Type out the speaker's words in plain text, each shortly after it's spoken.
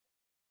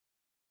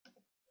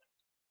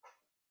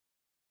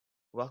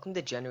Welcome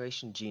to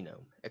Generation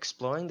Genome,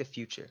 exploring the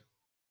future.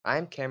 I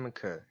am Cameron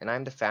Kerr, and I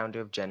am the founder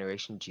of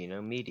Generation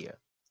Genome Media.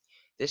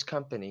 This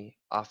company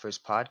offers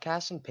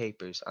podcasts and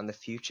papers on the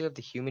future of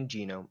the human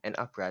genome and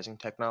uprising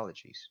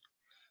technologies.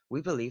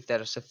 We believe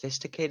that a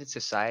sophisticated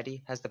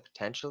society has the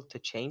potential to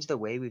change the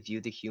way we view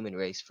the human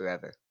race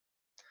forever.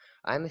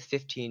 I am a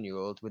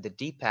 15-year-old with a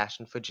deep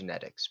passion for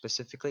genetics,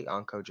 specifically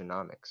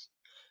oncogenomics.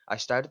 I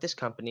started this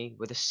company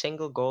with a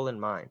single goal in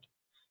mind: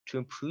 to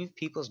improve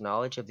people's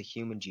knowledge of the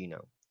human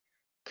genome.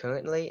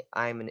 Currently,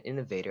 I am an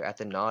innovator at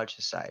the Knowledge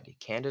Society,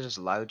 Canada's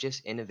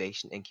largest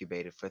innovation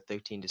incubator for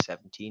 13 to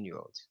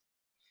 17-year-olds.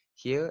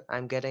 Here,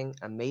 I'm getting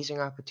amazing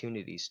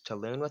opportunities to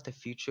learn what the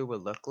future will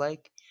look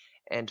like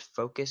and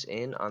focus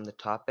in on the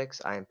topics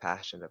I am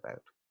passionate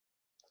about.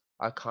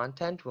 Our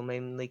content will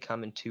mainly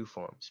come in two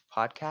forms: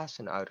 podcasts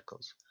and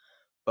articles.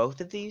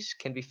 Both of these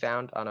can be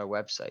found on our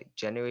website,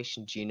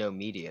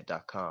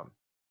 generationgenomedia.com.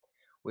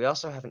 We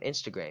also have an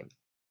Instagram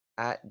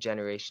at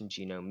Generation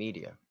Genome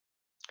Media.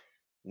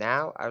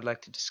 Now, I would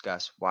like to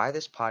discuss why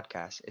this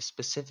podcast is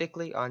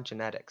specifically on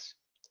genetics.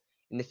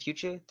 In the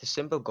future, the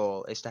simple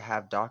goal is to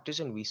have doctors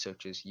and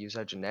researchers use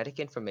our genetic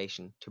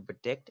information to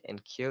predict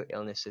and cure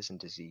illnesses and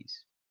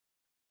disease.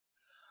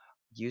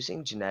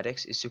 Using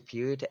genetics is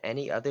superior to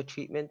any other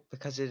treatment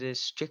because it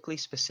is strictly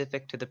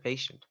specific to the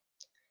patient.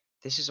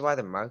 This is why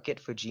the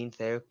market for gene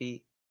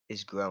therapy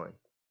is growing.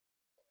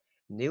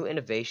 New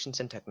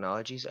innovations and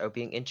technologies are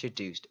being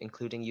introduced,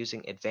 including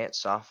using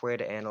advanced software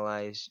to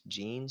analyze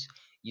genes,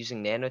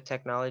 using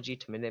nanotechnology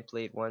to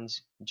manipulate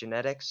one's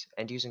genetics,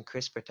 and using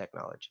CRISPR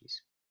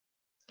technologies.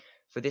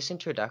 For this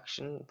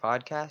introduction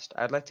podcast,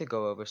 I'd like to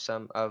go over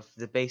some of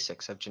the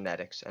basics of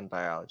genetics and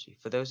biology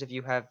for those of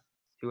you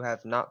who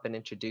have not been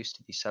introduced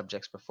to these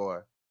subjects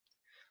before.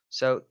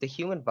 So, the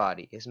human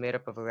body is made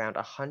up of around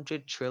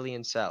 100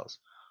 trillion cells,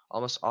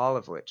 almost all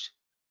of which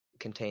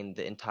contain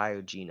the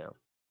entire genome.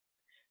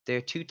 There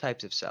are two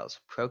types of cells: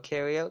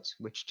 prokaryotes,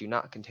 which do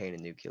not contain a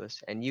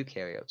nucleus, and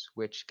eukaryotes,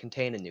 which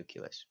contain a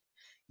nucleus.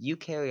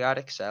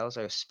 Eukaryotic cells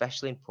are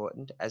especially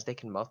important as they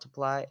can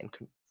multiply and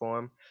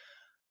form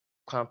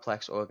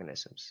complex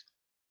organisms.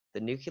 The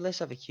nucleus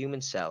of a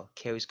human cell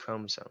carries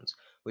chromosomes,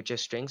 which are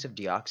strings of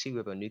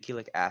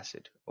deoxyribonucleic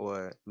acid,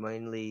 or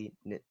mainly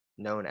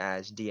known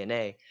as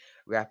DNA,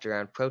 wrapped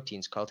around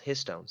proteins called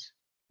histones.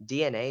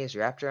 DNA is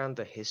wrapped around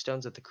the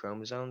histones of the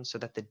chromosomes so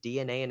that the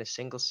DNA in a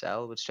single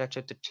cell would stretch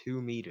out to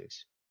 2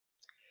 meters.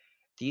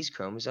 These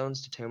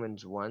chromosomes determine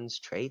one's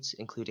traits,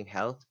 including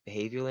health,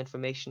 behavioral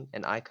information,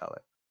 and eye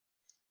color.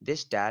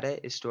 This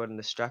data is stored in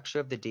the structure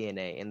of the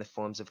DNA in the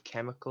forms of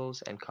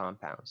chemicals and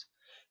compounds.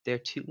 There are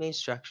two main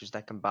structures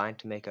that combine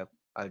to make up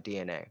our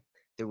DNA: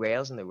 the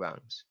rails and the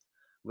rungs.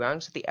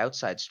 Rungs are the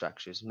outside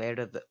structures made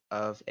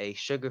of a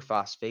sugar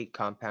phosphate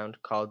compound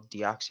called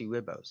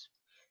deoxyribose.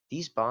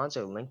 These bonds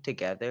are linked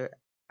together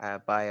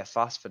by a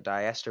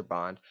phosphodiester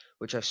bond,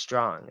 which are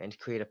strong and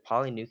create a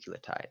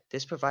polynucleotide.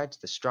 This provides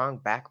the strong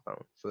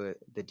backbone for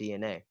the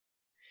DNA.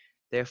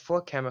 There are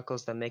four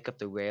chemicals that make up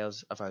the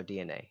rails of our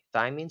DNA: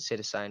 thymine,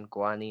 cytosine,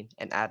 guanine,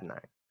 and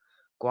adenine.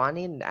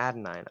 Guanine and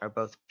adenine are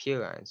both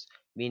purines,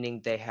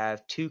 meaning they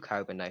have two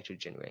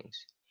carbon-nitrogen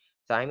rings.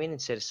 Thymine and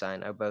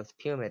cytosine are both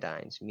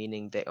pyrimidines,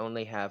 meaning they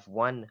only have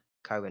one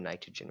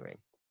carbon-nitrogen ring.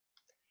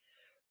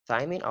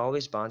 Thymine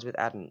always bonds with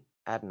adenine,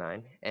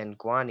 and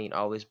guanine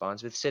always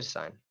bonds with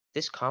cytosine.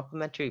 This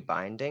complementary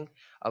binding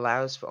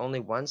allows for only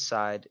one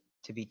side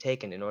to be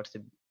taken in order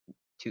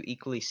to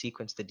equally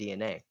sequence the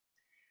DNA.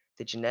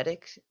 The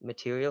genetic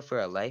material for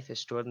our life is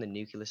stored in the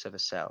nucleus of a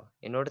cell.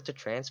 In order to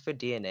transfer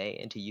DNA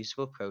into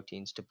usable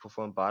proteins to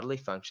perform bodily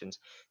functions,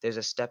 there's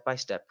a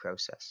step-by-step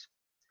process.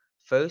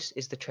 First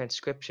is the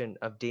transcription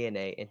of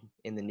DNA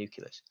in the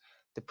nucleus.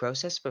 The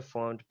process is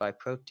performed by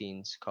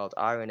proteins called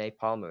RNA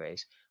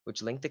polymerase,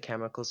 which link the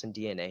chemicals in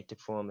DNA to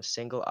form a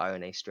single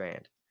RNA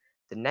strand.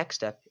 The next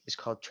step is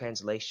called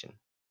translation.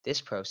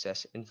 This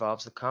process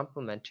involves the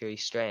complementary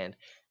strand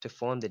to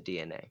form the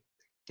DNA.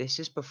 This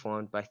is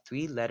performed by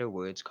three-letter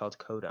words called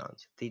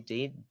codons. The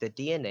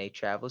DNA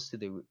travels through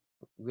the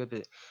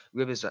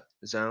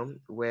ribosome,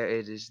 where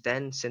it is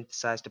then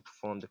synthesized to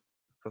form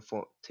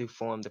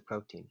the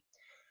protein.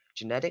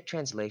 Genetic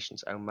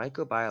translations are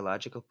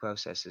microbiological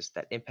processes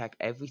that impact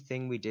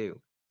everything we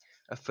do.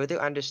 A further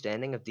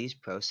understanding of these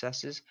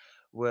processes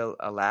will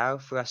allow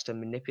for us to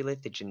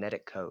manipulate the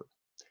genetic code.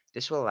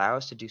 This will allow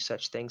us to do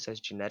such things as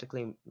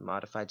genetically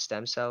modified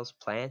stem cells,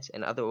 plants,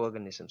 and other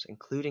organisms,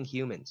 including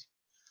humans.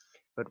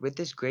 But with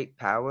this great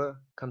power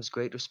comes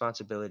great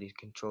responsibility to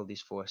control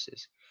these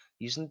forces.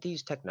 Using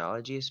these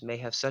technologies may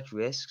have such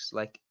risks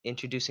like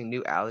introducing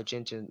new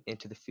allergens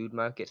into the food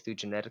market through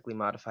genetically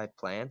modified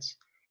plants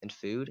and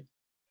food,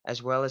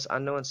 as well as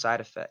unknown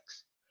side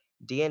effects.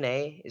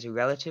 DNA is a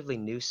relatively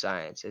new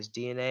science, as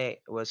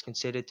DNA was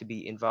considered to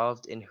be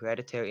involved in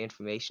hereditary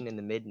information in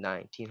the mid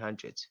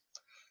 1900s.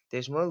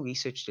 There's more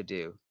research to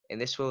do,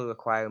 and this will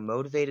require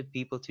motivated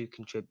people to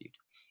contribute.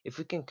 If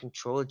we can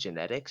control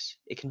genetics,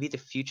 it can be the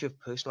future of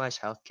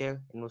personalized healthcare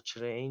and will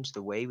change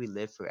the way we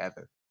live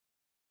forever.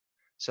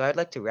 So I'd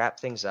like to wrap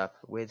things up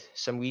with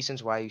some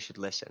reasons why you should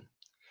listen.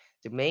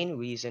 The main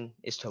reason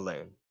is to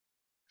learn.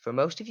 For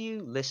most of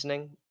you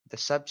listening, the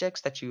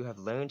subjects that you have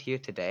learned here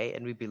today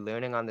and will be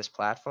learning on this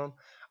platform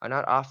are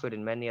not offered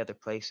in many other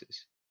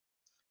places.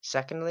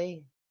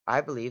 Secondly, I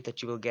believe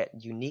that you will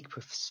get unique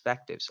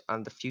perspectives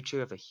on the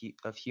future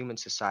of human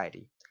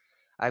society.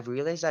 I've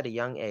realized at a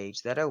young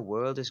age that our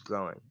world is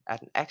growing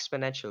at an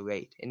exponential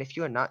rate, and if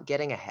you are not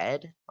getting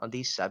ahead on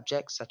these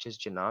subjects such as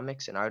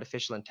genomics and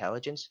artificial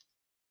intelligence,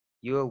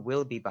 you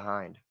will be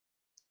behind.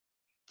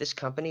 This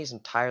company is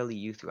entirely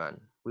youth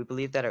run. We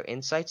believe that our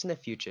insights in the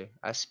future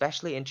are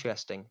especially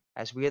interesting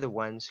as we are the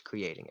ones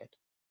creating it.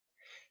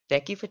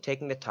 Thank you for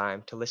taking the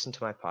time to listen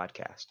to my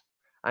podcast.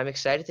 I'm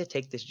excited to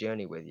take this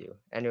journey with you.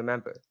 And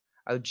remember,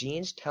 our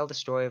genes tell the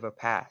story of our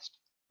past,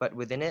 but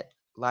within it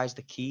lies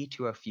the key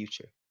to our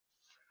future.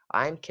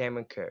 I'm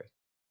Cameron Kerr.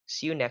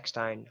 See you next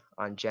time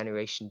on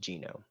Generation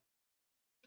Genome.